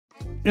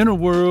In a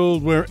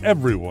world where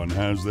everyone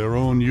has their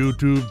own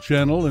YouTube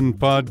channel and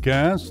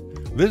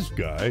podcast, this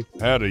guy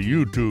had a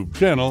YouTube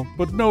channel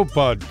but no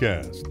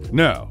podcast.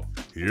 Now,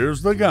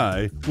 here's the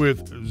guy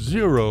with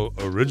zero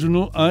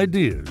original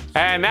ideas.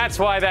 And that's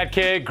why that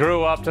kid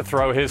grew up to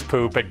throw his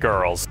poop at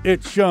girls.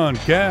 It's Shawn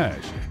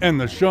Cash and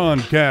the Shawn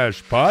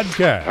Cash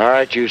PodCash. All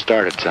right, you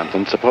started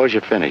something. Suppose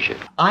you finish it.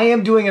 I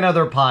am doing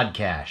another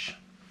PodCash.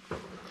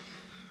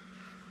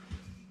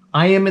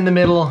 I am in the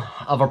middle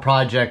of a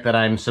project that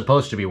I'm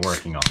supposed to be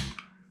working on.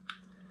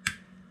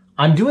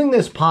 I'm doing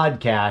this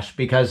PodCash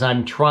because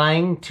I'm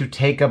trying to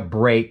take a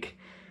break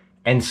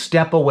and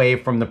step away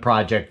from the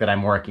project that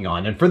I'm working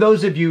on. And for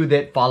those of you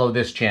that follow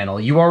this channel,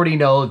 you already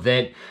know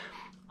that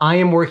I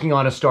am working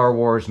on a Star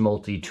Wars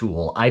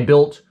multi-tool. I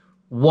built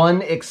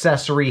one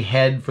accessory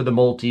head for the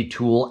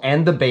multi-tool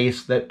and the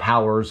base that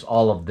powers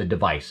all of the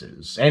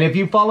devices. And if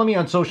you follow me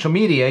on social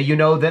media, you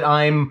know that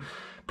I'm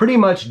pretty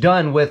much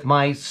done with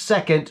my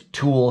second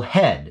tool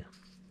head.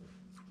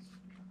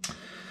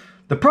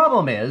 The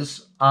problem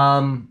is,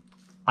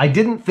 I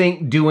didn't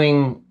think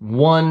doing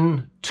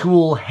one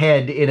tool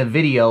head in a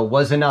video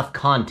was enough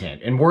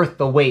content and worth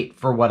the wait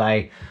for what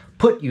I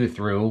put you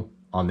through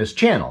on this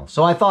channel.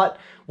 So I thought,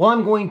 well,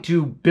 I'm going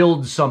to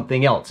build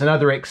something else,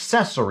 another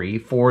accessory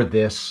for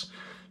this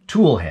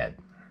tool head.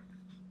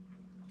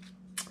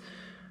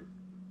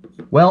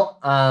 Well,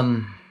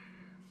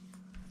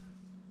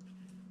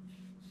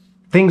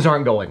 things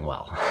aren't going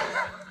well.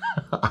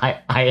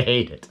 I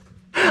hate it.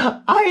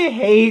 I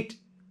hate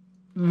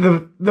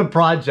the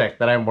project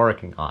that I'm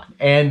working on.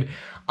 And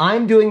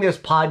I'm doing this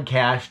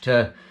PodCash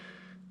to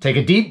take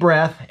a deep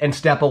breath and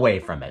step away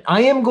from it.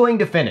 I am going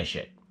to finish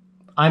it.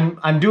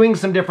 I'm doing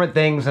some different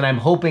things and I'm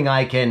hoping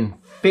I can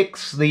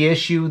fix the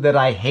issue that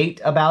I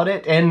hate about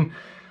it. And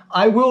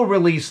I will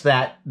release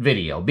that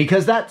video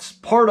because that's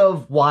part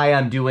of why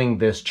I'm doing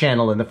this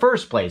channel in the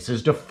first place,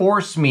 is to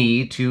force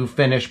me to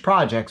finish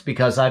projects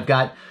because I've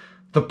got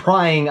the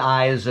prying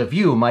eyes of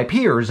you, my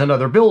peers and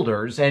other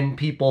builders, and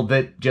people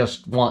that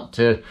just want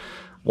to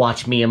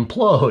watch me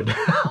implode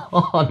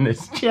on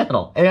this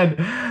channel. And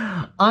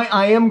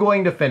I am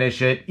going to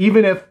finish it,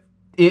 even if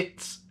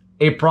it's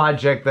a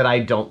project that I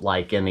don't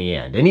like in the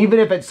end. And even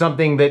if it's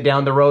something that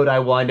down the road I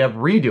wind up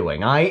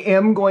redoing, I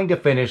am going to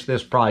finish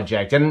this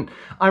project. And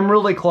I'm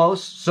really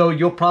close, so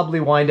you'll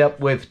probably wind up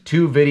with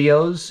 2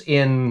 videos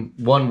in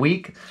 1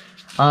 week.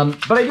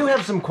 But I do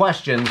have some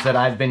questions that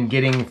I've been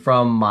getting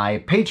from my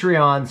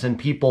Patreons and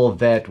people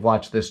that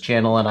watch this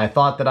channel, and I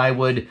thought that I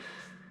would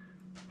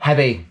have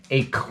a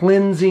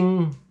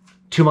cleansing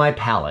to my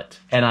palate,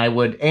 and I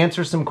would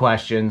answer some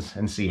questions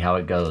and see how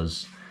it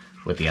goes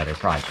with the other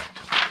project.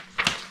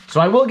 So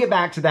I will get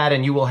back to that,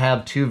 and you will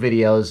have 2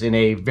 videos in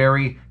a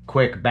very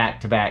quick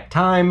back-to-back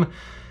time,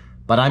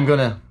 but I'm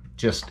gonna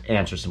just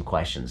answer some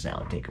questions now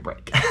and take a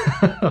break.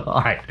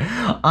 All right.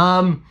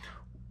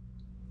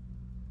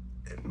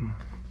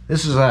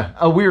 This is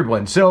a weird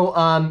one. So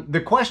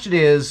the question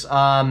is,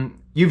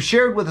 you've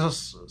shared with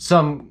us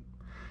some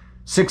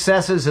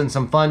successes and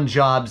some fun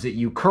jobs that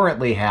you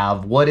currently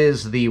have. What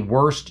is the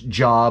worst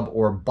job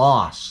or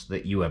boss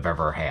that you have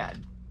ever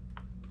had?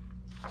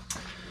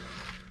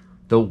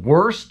 The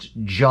worst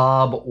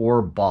job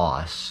or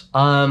boss.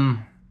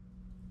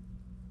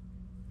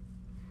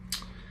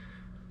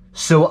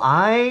 So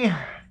I,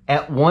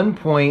 at one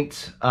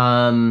point,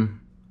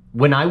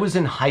 when I was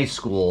in high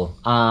school,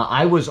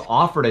 I was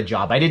offered a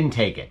job. I didn't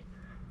take it.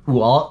 Ooh,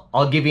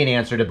 I'll give you an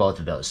answer to both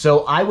of those.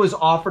 So I was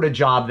offered a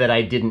job that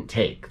I didn't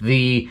take.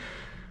 The,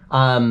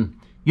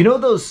 you know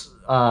those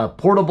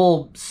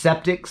portable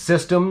septic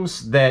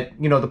systems that,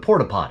 you know, the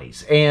porta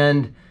potties.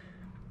 And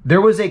there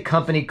was a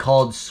company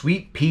called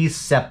Sweet Pea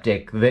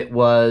Septic that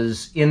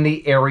was in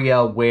the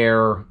area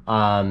where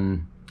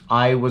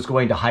I was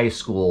going to high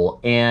school.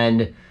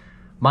 And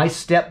my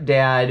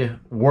stepdad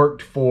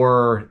worked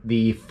for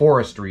the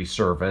Forestry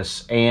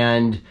Service,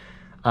 and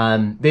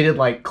they did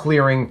like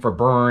clearing for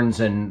burns,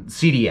 and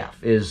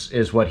CDF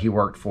is what he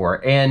worked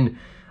for. And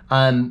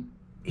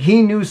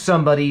he knew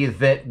somebody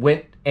that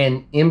went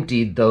and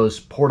emptied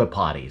those porta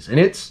potties, and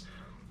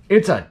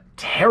it's a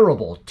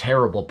terrible,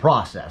 terrible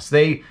process.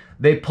 They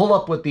pull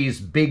up with these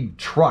big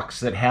trucks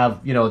that have,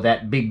 you know,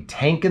 that big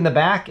tank in the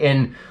back,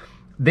 and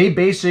they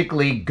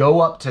basically go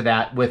up to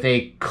that with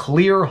a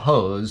clear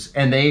hose,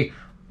 and they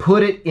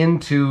put it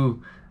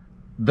into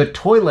the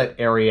toilet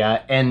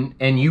area, and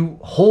you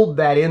hold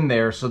that in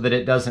there so that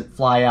it doesn't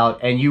fly out,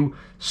 and you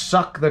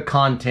suck the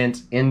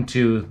contents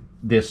into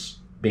this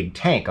big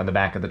tank on the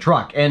back of the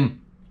truck. And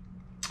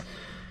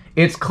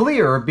it's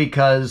clear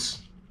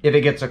because if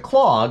it gets a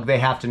clog, they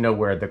have to know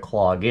where the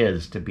clog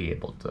is to be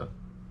able to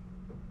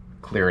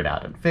clear it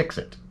out and fix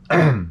it.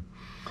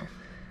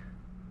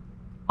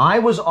 I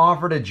was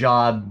offered a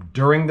job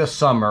during the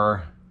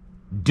summer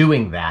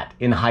doing that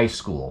in high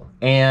school,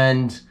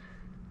 and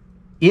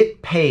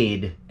it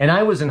paid, and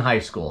I was in high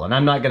school, and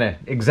I'm not going to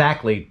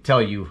exactly tell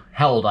you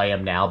how old I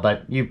am now,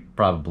 but you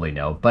probably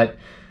know, but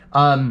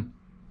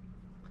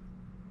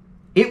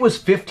it was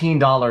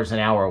 $15 an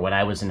hour when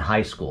I was in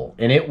high school,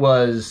 and it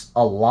was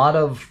a lot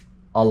of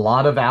a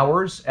lot of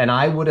hours, and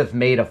I would have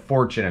made a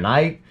fortune.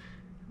 And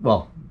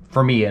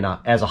for me,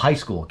 as a high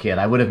school kid,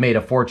 I would have made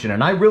a fortune,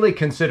 and I really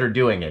considered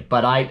doing it,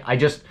 but I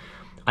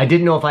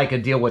didn't know if I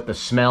could deal with the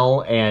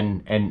smell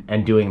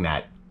and doing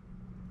that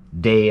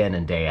day in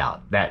and day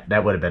out.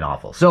 That would have been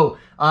awful. So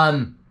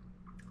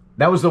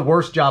that was the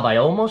worst job I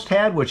almost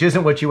had, which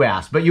isn't what you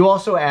asked, but you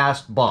also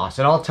asked boss,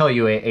 and I'll tell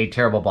you a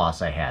terrible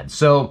boss I had.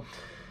 So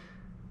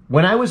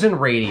when I was in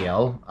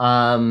radio,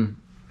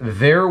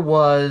 there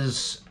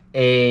was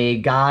a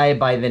guy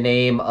by the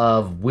name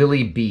of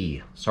Willie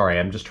B. Sorry,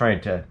 I'm just trying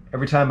to,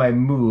 every time I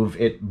move,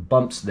 it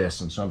bumps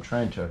this, and so I'm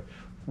trying to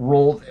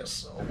roll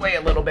this away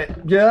a little bit.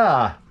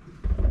 Yeah.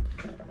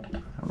 I don't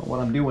know what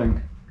I'm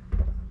doing.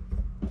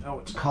 Oh,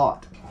 it's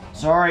caught.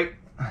 Sorry.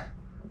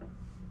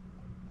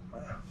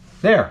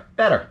 There,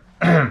 better.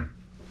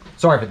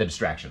 Sorry for the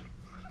distraction.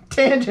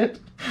 Tangent.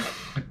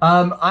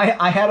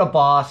 I had a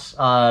boss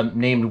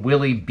named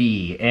Willie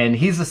B, and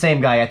he's the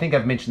same guy. I think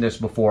I've mentioned this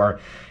before.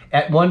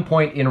 At one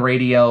point in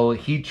radio,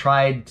 he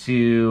tried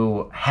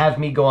to have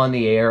me go on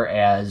the air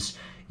as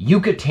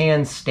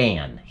Yucatan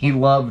Stan. He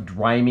loved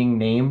rhyming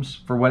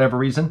names for whatever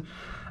reason.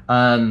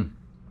 I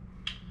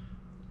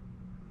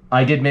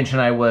did mention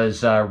I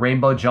was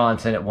Rainbow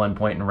Johnson at one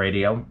point in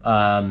radio.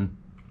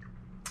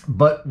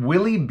 But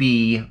Willie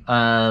B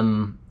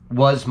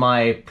was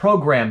my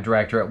program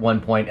director at one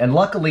point, and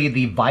luckily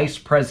the vice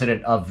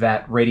president of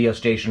that radio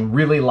station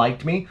really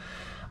liked me.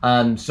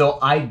 So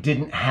I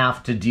didn't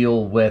have to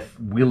deal with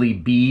Willie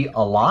B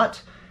a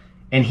lot,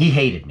 and he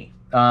hated me.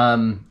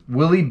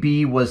 Willie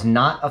B was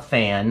not a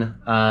fan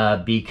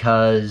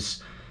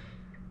because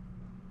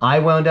I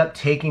wound up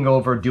taking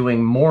over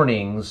doing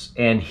mornings,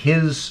 and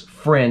his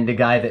friend, a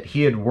guy that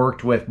he had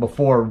worked with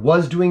before,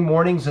 was doing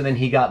mornings, and then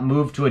he got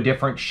moved to a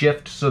different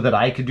shift so that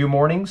I could do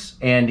mornings,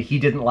 and he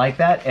didn't like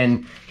that,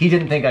 and he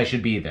didn't think I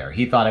should be there.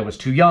 He thought I was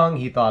too young,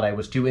 he thought I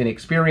was too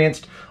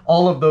inexperienced.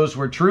 All of those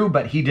were true,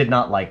 but he did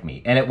not like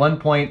me. And at one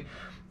point,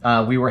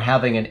 we were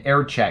having an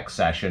air check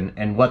session,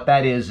 and what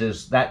that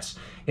is that's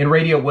in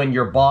radio when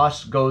your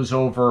boss goes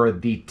over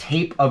the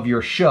tape of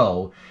your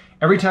show.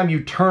 Every time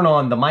you turn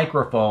on the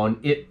microphone,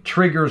 it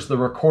triggers the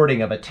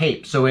recording of a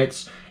tape. So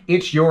it's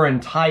your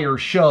entire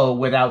show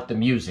without the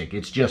music.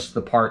 It's just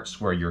the parts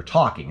where you're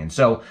talking. And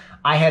so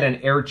I had an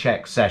air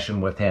check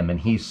session with him, and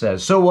he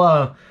says,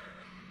 so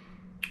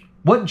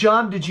what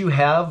job did you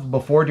have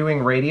before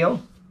doing radio?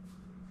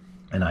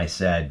 And I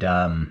said,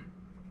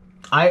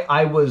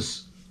 I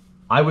was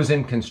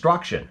in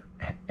construction.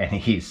 And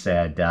he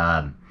said,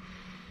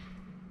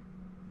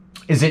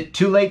 is it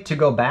too late to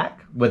go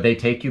back? Would they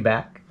take you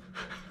back?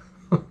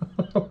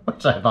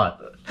 Which I thought,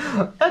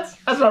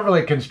 that's not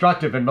really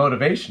constructive and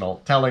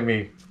motivational, telling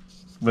me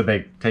would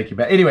they take you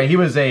back. Anyway, he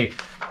was a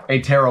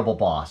terrible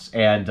boss,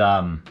 and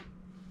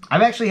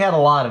I've actually had a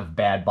lot of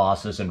bad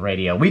bosses in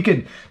radio. We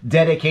could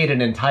dedicate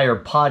an entire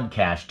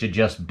podcast to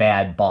just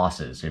bad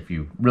bosses if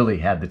you really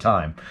had the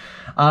time.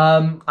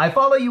 I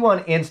follow you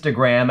on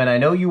Instagram, and I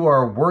know you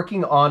are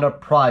working on a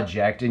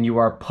project and you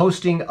are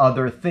posting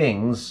other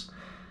things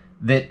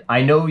that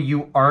I know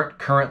you aren't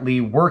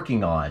currently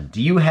working on. Do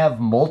you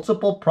have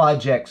multiple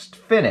projects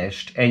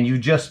finished and you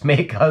just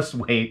make us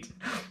wait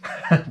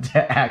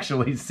to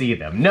actually see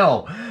them?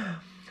 No.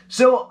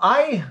 So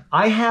I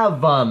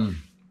have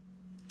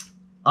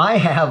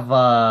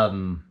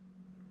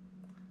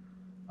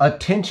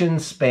attention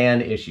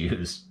span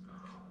issues,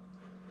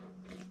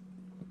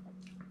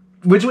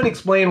 which would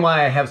explain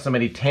why I have so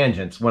many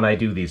tangents when I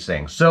do these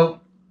things.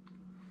 So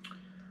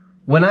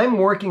when I'm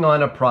working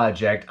on a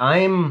project,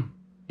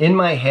 in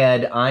my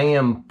head, I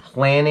am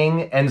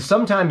planning, and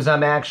sometimes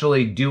I'm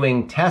actually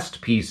doing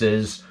test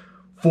pieces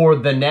for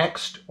the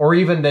next, or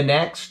even the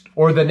next,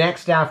 or the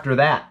next after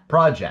that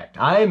project.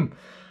 I'm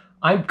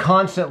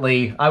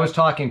constantly, I was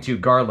talking to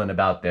Garland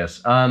about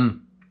this. I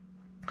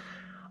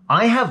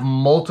have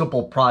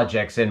multiple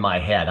projects in my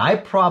head. I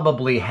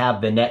probably have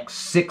the next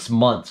 6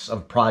 months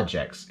of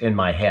projects in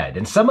my head.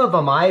 And some of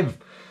them I've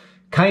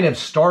kind of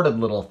started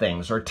little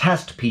things or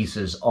test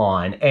pieces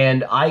on,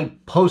 and I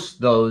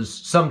post those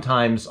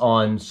sometimes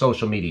on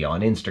social media, on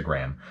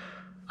Instagram.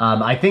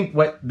 I think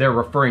what they're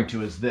referring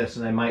to is this,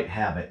 and I might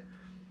have it.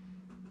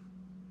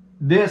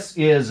 This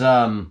is,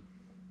 I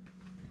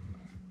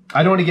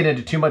don't want to get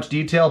into too much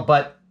detail,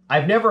 but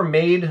I've never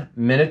made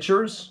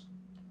miniatures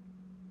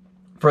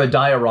for a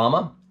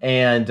diorama,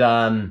 and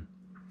I'm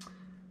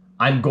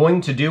going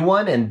to do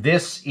one, and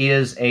this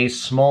is a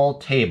small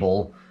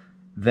table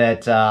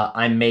that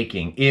I'm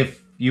making.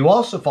 If you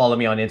also follow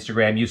me on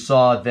Instagram, you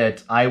saw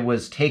that I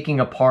was taking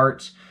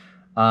apart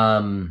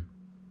some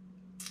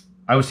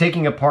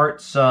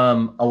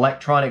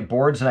electronic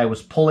boards, and I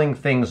was pulling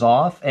things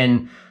off.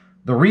 And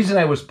the reason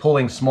I was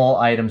pulling small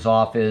items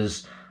off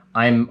is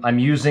I'm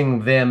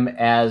using them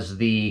as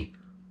the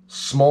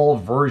small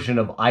version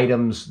of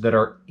items that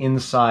are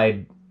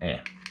inside.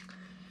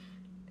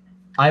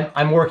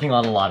 I'm working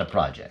on a lot of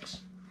projects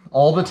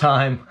all the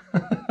time.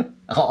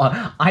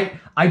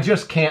 I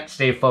just can't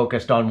stay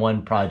focused on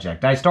one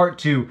project.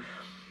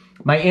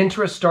 My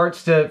interest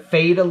starts to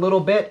fade a little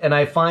bit, and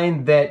I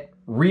find that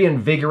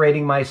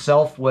reinvigorating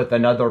myself with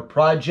another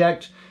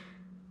project,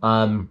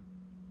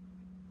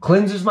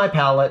 cleanses my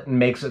palate and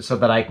makes it so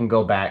that I can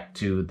go back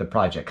to the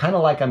project, kind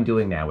of like I'm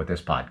doing now with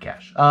this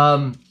PodCash.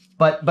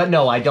 But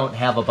no, I don't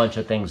have a bunch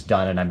of things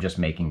done, and I'm just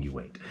making you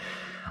wait.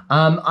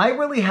 I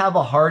really have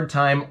a hard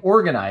time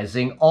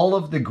organizing all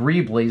of the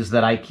Greeblies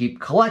that I keep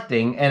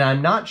collecting, and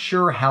I'm not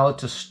sure how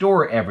to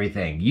store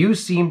everything. You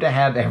seem to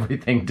have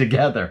everything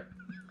together.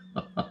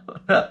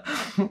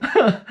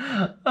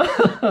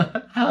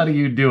 How do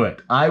you do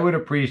it? I would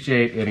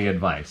appreciate any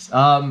advice.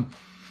 I'm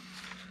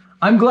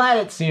glad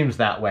it seems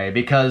that way,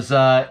 because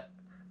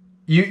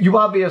you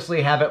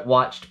obviously haven't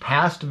watched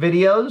past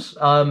videos.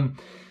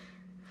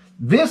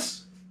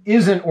 This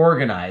isn't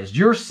organized.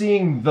 You're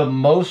seeing the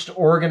most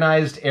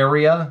organized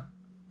area.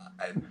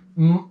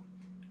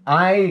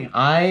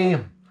 I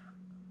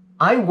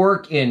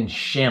work in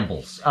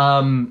shambles,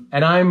 and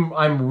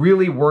I'm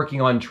really working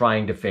on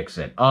trying to fix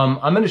it. I'm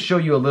going to show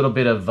you a little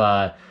bit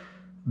of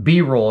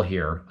B-roll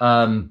here.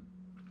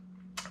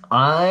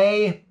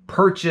 I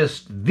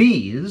purchased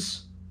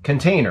these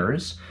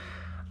containers.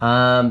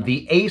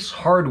 The Ace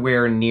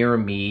Hardware near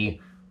me,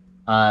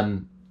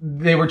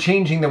 they were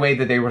changing the way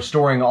that they were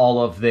storing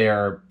all of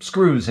their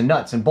screws and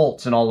nuts and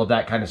bolts and all of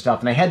that kind of stuff.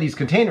 And I had these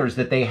containers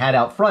that they had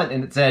out front,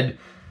 and it said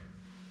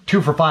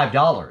 2 for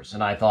 $5.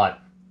 And I thought,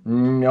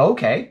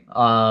 okay.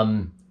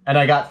 And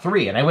I got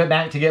 3, and I went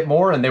back to get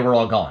more, and they were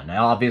all gone.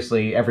 Now,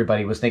 obviously,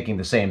 everybody was thinking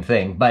the same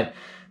thing, but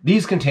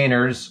these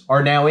containers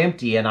are now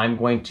empty, and I'm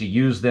going to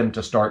use them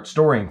to start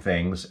storing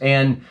things.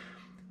 And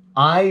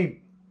I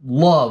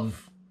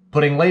love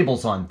putting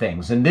labels on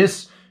things. And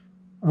this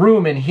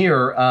room in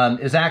here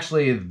is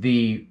actually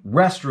the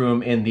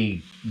restroom in the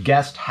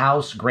guest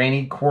house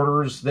granny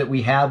quarters that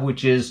we have,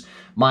 which is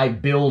my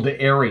build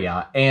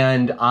area.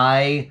 And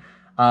I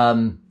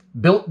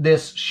built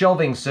this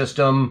shelving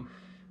system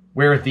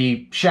where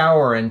the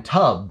shower and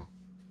tub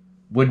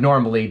would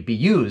normally be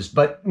used,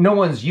 but no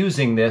one's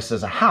using this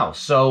as a house.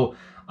 So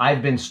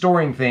I've been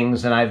storing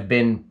things, and I've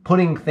been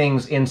putting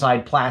things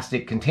inside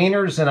plastic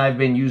containers, and I've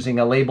been using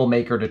a label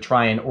maker to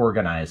try and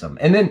organize them.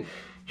 And then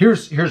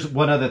here's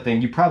one other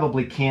thing. You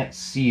probably can't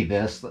see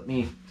this. Let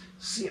me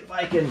see if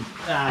I can.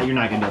 You're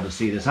not going to be able to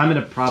see this. I'm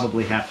going to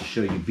probably have to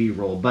show you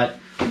B-roll. But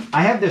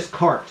I have this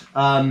cart.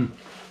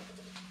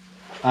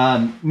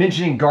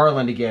 Mentioning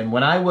Garland again.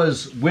 When I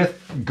was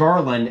with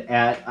Garland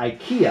at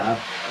IKEA,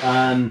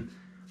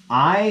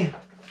 I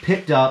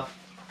picked up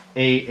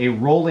a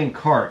rolling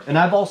cart. And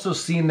I've also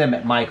seen them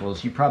at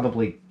Michael's. You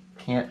probably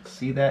can't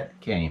see that,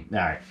 can you? All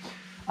right.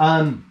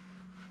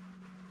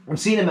 I've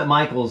seen them at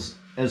Michael's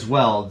as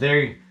well.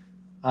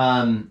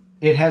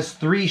 It has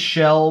 3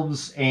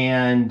 shelves,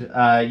 and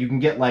you can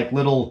get like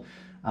little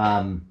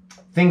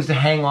things to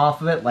hang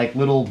off of it, like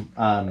little,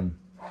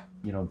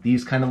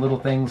 these kind of little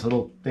things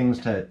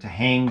to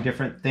hang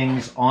different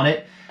things on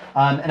it.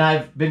 And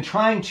I've been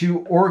trying to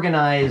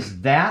organize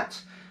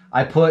that.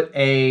 I put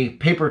a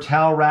paper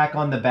towel rack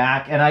on the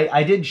back, and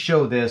I did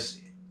show this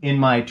in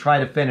my Try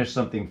to Finish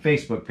Something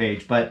Facebook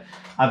page, but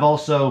I've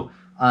also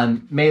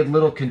made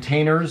little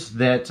containers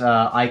that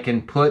I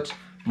can put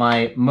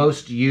my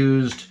most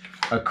used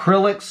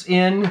acrylics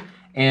in,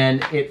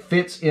 and it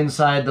fits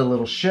inside the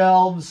little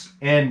shelves,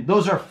 and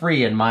those are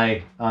free in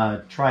my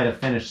Try to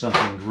Finish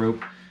Something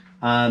group.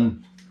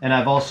 And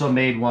I've also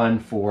made one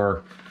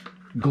for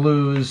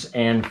glues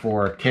and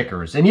for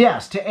kickers. And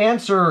yes, to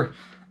answer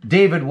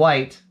David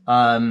White,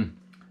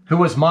 who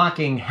was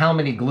mocking how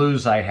many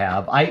glues I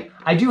have,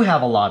 I do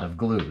have a lot of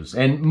glues,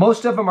 and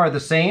most of them are the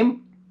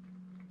same.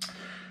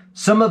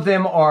 Some of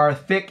them are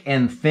thick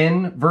and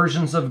thin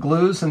versions of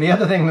glues, and the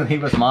other thing that he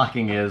was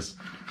mocking is,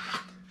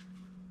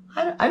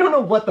 I don't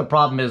know what the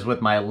problem is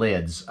with my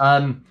lids.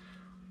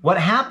 What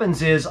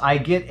happens is I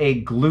get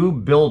a glue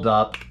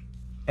buildup,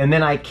 and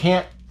then I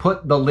can't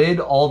put the lid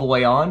all the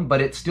way on, but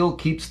it still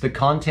keeps the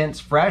contents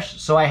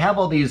fresh. So I have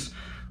all these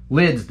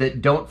lids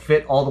that don't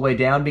fit all the way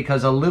down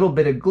because a little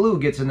bit of glue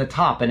gets in the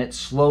top, and it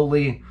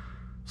slowly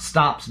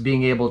stops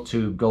being able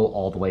to go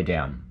all the way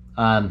down.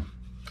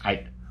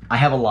 I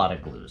have a lot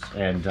of glues,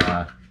 and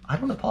I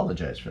don't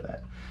apologize for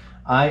that.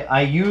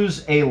 I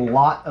use a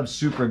lot of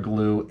super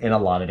glue in a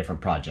lot of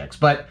different projects,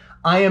 but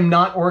I am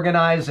not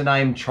organized, and I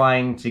am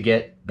trying to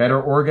get better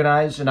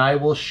organized, and I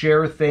will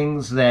share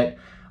things that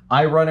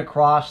I run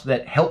across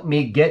that help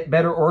me get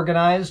better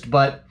organized.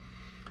 But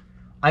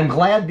I'm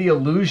glad the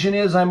illusion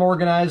is I'm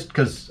organized,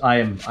 because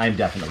I'm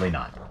definitely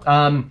not.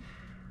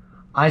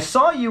 I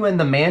saw you in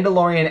the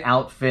Mandalorian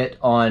outfit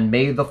on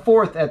May the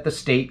 4th at the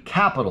state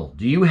capitol.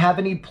 Do you have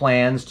any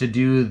plans to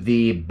do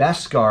the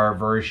Beskar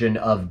version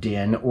of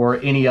Din or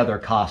any other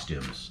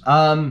costumes?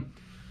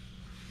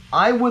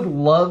 I would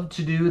love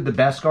to do the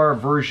Beskar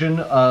version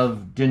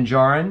of Din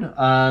Djarin.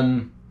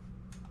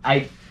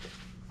 I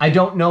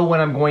don't know when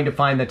I'm going to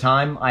find the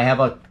time. I have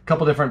a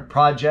couple different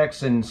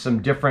projects and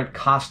some different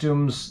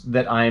costumes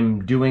that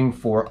I'm doing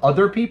for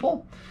other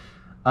people.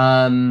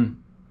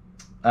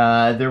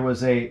 There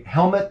was a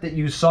helmet that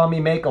you saw me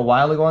make a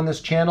while ago on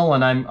this channel,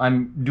 and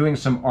I'm doing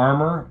some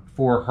armor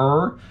for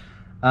her.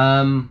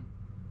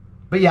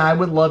 yeah, I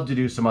would love to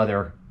do some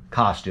other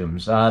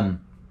costumes. I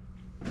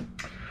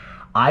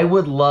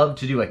would love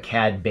to do a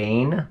Cad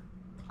Bane.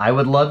 I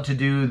would love to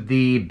do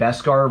the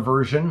Beskar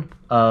version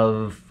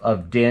of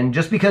Din,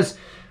 just because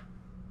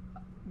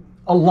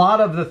a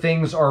lot of the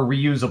things are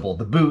reusable.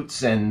 The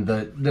boots and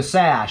the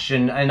sash,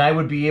 and I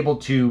would be able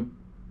to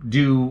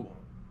do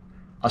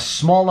a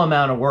small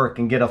amount of work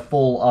and get a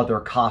full other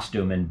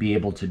costume and be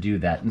able to do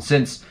that. And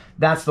since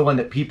that's the one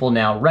that people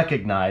now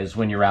recognize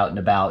when you're out and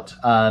about,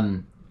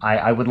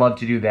 I would love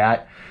to do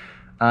that.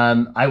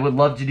 I would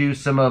love to do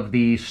some of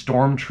the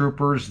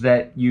stormtroopers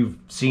that you've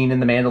seen in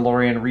The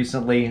Mandalorian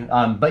recently.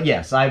 But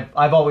yes,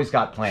 I've always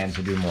got plans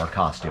to do more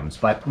costumes,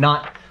 but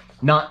not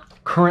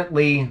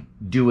currently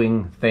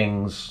doing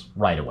things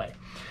right away.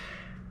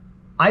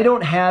 I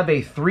don't have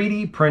a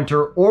 3D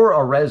printer or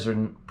a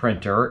resin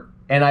printer,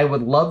 and I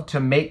would love to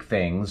make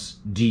things.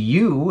 Do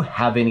you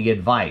have any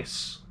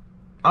advice?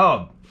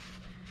 Oh,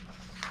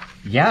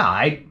 yeah,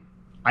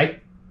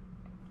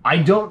 I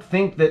don't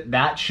think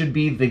that should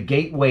be the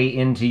gateway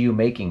into you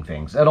making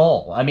things at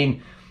all. I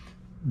mean,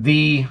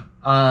 the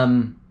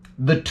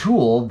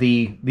tool,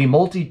 the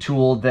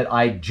multi-tool that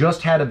I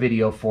just had a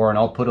video for, and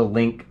I'll put a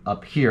link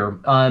up here.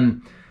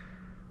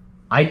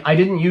 I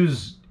didn't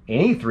use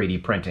any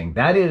 3D printing.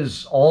 That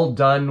is all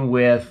done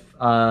with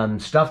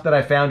stuff that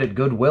I found at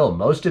Goodwill.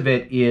 Most of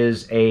it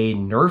is a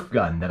Nerf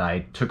gun that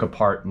I took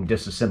apart and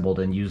disassembled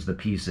and used the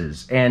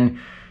pieces. And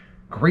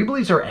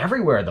Greeblies are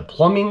everywhere. The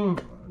plumbing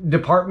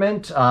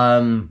department,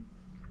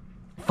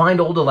 find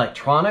old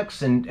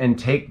electronics and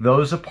take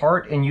those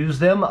apart and use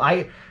them.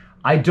 I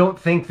don't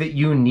think that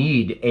you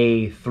need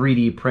a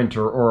 3D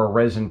printer or a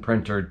resin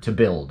printer to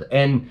build.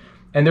 And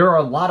there are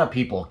a lot of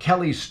people,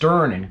 Kelly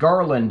Stern and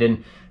Garland,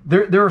 and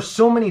there are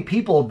so many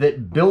people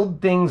that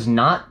build things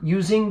not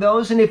using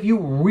those. And if you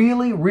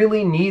really,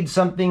 really need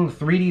something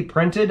 3D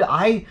printed,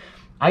 I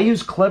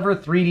use Clever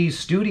 3D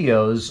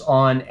Studios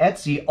on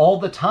Etsy all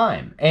the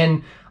time.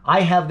 And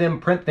I have them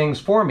print things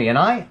for me. And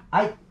I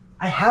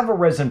have a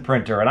resin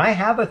printer and I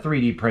have a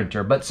 3D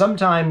printer, but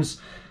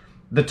sometimes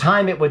the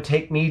time it would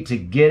take me to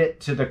get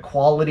it to the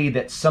quality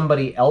that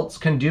somebody else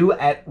can do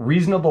at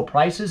reasonable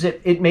prices,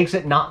 it makes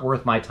it not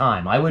worth my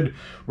time. I would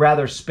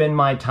rather spend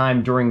my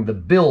time during the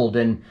build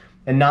and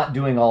not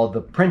doing all of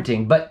the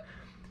printing. But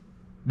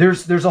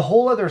there's a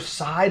whole other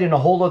side and a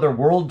whole other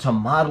world to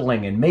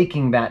modeling and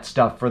making that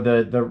stuff for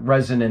the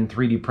resin and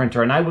 3D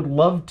printer. And I would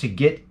love to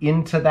get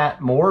into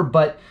that more,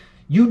 but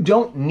you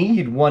don't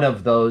need one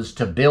of those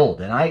to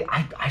build. And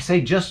I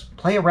say just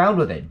play around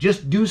with it.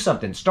 Just do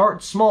something.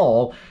 Start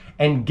small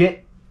and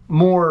get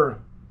more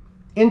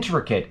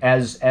intricate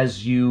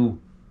as you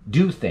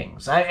do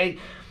things.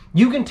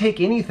 You can take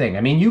anything.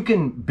 I mean, you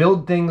can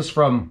build things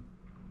from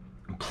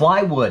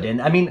plywood.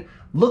 And I mean,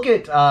 look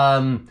at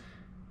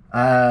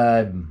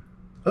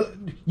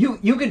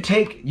you could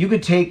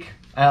take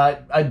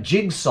a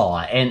jigsaw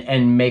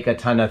and make a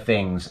ton of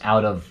things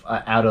out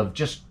of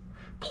just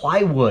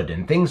plywood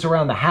and things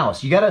around the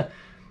house. You got to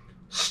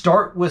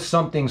start with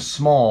something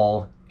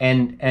small,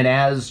 and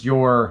as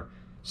your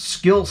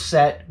skill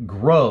set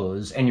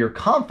grows and your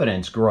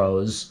confidence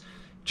grows,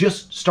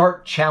 just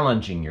start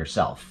challenging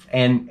yourself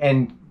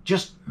and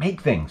just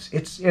make things.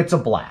 It's a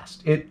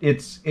blast.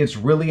 It's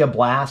really a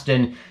blast,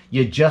 and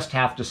you just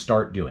have to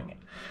start doing it.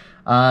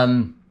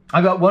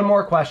 I've got one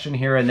more question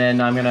here, and then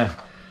I'm gonna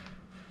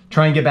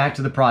try and get back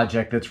to the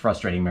project that's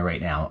frustrating me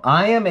right now.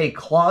 I am a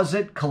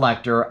closet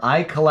collector.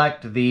 I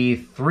collect the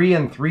 3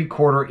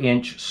 3/4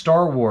 inch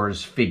Star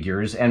Wars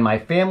figures, and my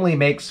family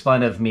makes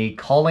fun of me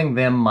calling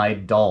them my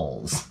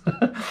dolls.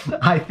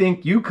 I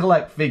think you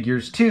collect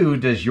figures too.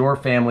 Does your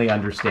family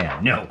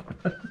understand? No.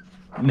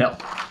 No.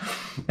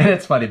 And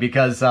it's funny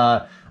because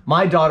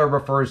my daughter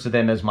refers to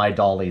them as my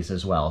dollies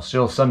as well.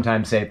 She'll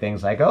sometimes say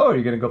things like, "Oh, are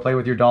you going to go play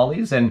with your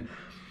dollies?" And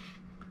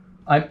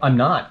I'm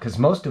not, because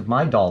most of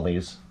my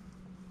dollies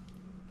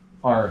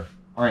are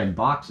in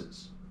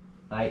boxes.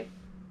 I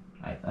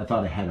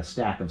thought I had a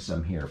stack of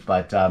some here,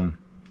 but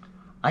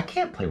I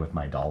can't play with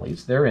my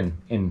dollies. They're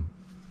in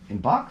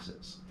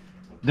boxes.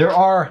 There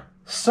are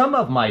some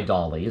of my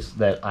dollies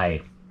that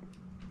I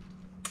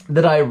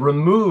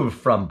remove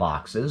from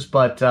boxes,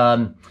 but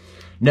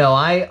no,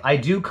 I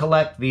do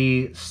collect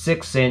the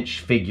 6-inch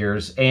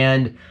figures,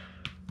 and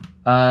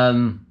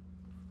I'll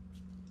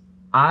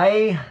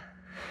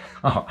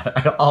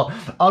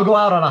go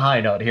out on a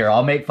high note here.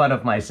 I'll make fun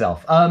of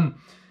myself.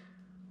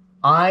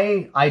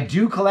 I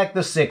do collect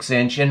the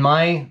 6-inch, and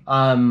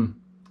I'm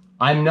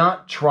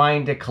not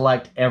trying to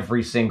collect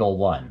every single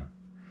one.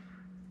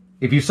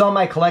 If you saw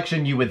my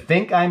collection, you would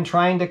think I'm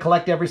trying to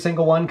collect every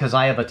single one, because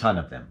I have a ton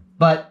of them.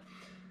 But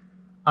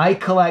I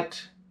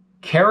collect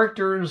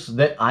characters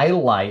that I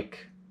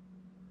like,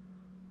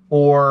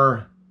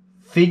 or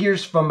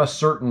figures from a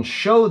certain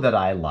show that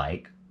I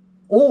like,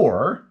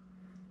 or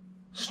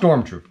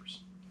Stormtroopers.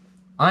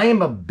 I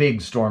am a big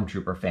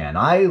Stormtrooper fan.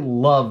 I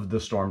love the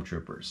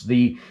Stormtroopers.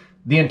 The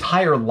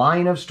entire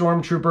line of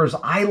Stormtroopers.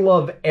 I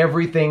love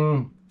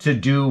everything to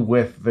do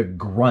with the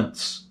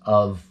grunts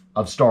of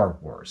Star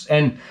Wars.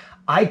 And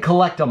I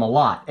collect them a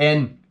lot.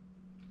 And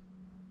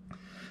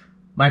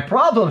My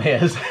problem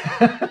is,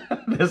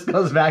 this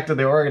goes back to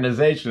the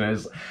organization,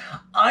 is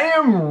I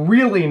am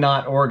really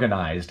not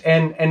organized.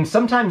 And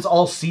sometimes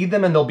I'll see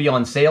them and they'll be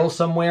on sale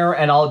somewhere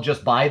and I'll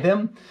just buy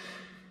them.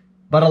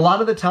 But a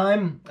lot of the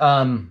time,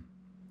 I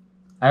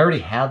already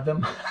have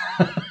them.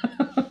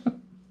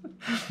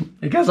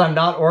 Because I'm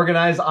not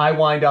organized, I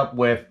wind up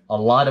with a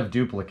lot of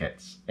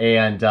duplicates.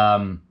 And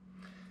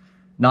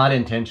not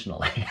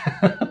intentionally.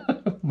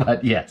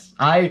 But yes,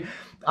 I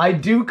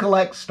do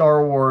collect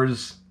Star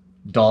Wars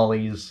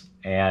dollies,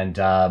 and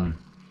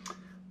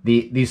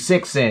the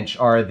 6-inch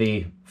are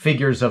the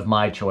figures of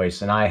my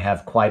choice, and I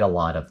have quite a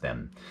lot of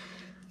them.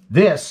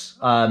 This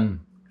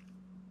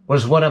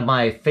was one of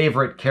my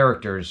favorite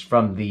characters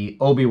from the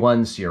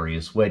Obi-Wan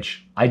series,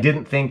 which I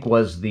didn't think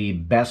was the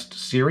best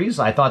series.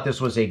 I thought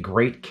this was a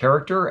great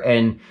character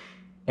and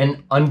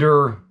an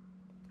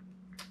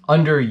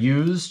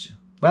underused.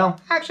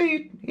 Well,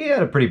 actually, he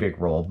had a pretty big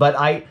role, but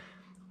I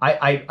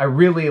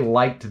really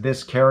liked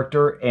this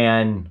character,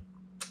 and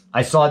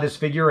I saw this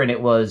figure, and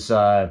it was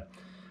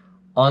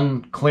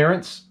on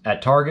clearance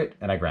at Target,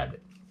 and I grabbed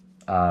it.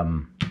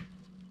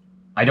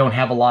 I don't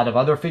have a lot of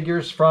other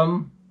figures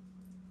from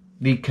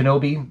the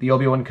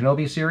Obi-Wan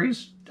Kenobi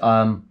series.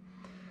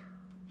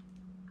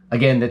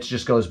 Again, that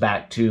just goes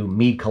back to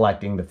me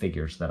collecting the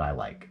figures that I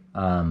like.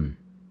 But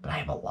I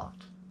have a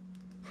lot.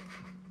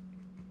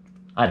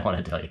 I don't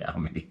want to tell you how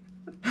many.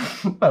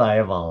 But I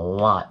have a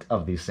lot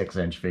of these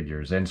 6-inch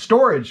figures, and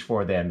storage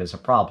for them is a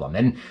problem.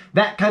 And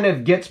that kind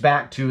of gets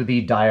back to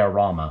the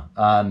diorama.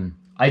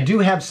 I do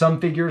have some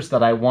figures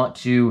that I want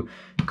to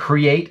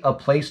create a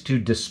place to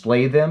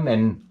display them,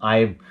 and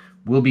I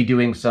will be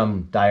doing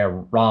some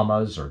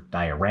dioramas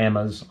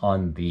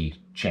on the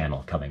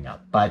channel coming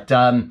up. But,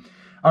 all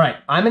right,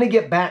 I'm going to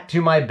get back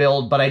to my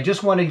build, but I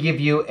just want to give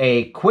you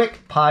a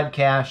quick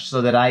PodCash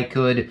so that I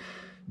could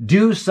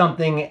do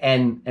something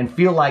and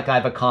feel like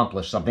I've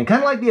accomplished something.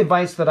 Kind of like the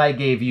advice that I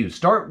gave you.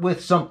 Start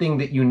with something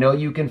that you know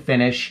you can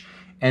finish,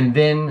 and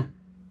then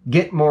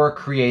get more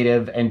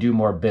creative and do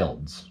more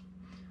builds.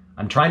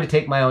 I'm trying to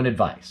take my own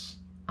advice.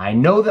 I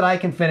know that I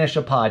can finish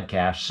a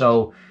PodCash,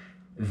 so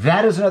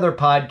that is another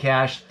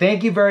PodCash.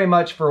 Thank you very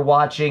much for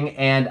watching,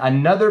 and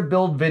another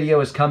build video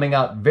is coming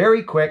out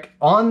very quick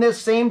on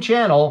this same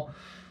channel,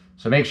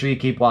 so make sure you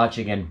keep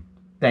watching, and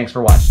thanks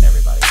for watching, everyone.